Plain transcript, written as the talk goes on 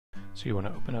So you want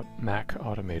to open up Mac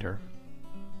Automator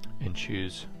and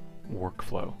choose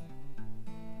Workflow.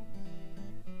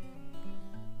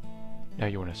 Now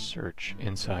you want to search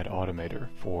inside Automator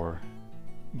for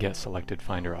Get Selected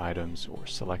Finder Items or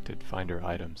Selected Finder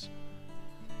Items.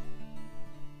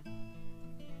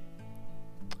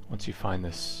 Once you find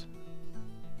this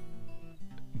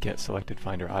Get Selected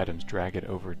Finder Items, drag it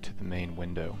over to the main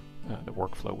window, the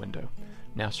Workflow window.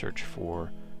 Now search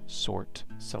for Sort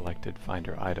Selected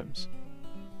Finder Items.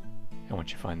 And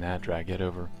once you find that, drag it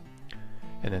over,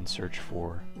 and then search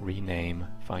for Rename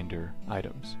Finder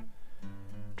Items.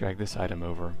 Drag this item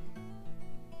over,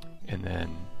 and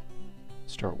then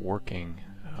start working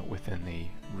within the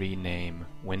Rename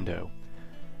window,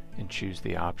 and choose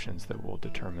the options that will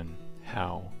determine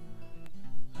how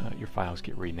your files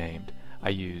get renamed. I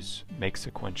use Make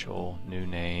Sequential, New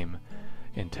Name,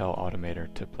 and tell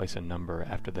Automator to place a number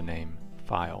after the name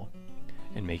file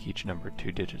and make each number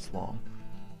 2 digits long.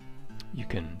 You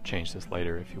can change this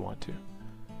later if you want to.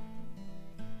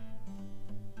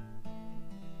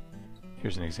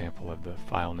 Here's an example of the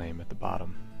file name at the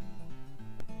bottom.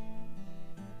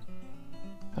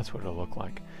 That's what it'll look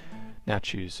like. Now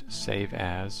choose Save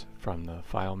As from the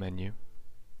File menu.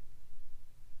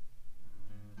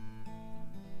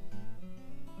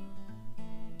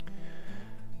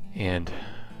 And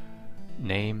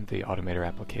name the Automator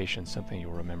application something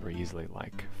you'll remember easily,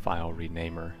 like File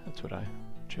Renamer. That's what I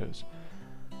chose.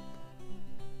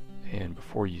 And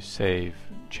before you save,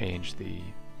 change the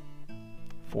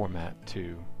format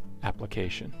to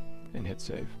Application and hit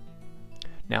Save.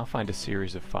 Now find a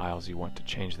series of files you want to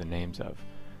change the names of.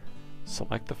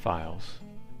 Select the files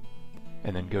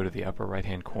and then go to the upper right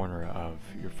hand corner of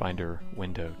your Finder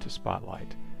window to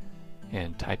Spotlight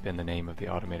and type in the name of the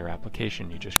Automator application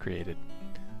you just created,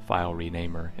 File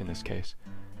Renamer in this case.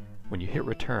 When you hit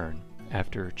Return,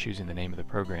 after choosing the name of the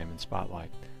program in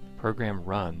Spotlight, the program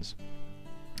runs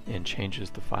and changes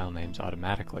the file names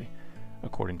automatically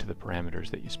according to the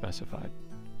parameters that you specified.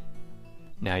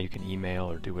 Now you can email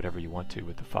or do whatever you want to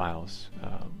with the files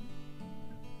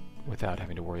without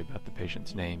having to worry about the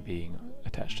patient's name being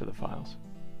attached to the files.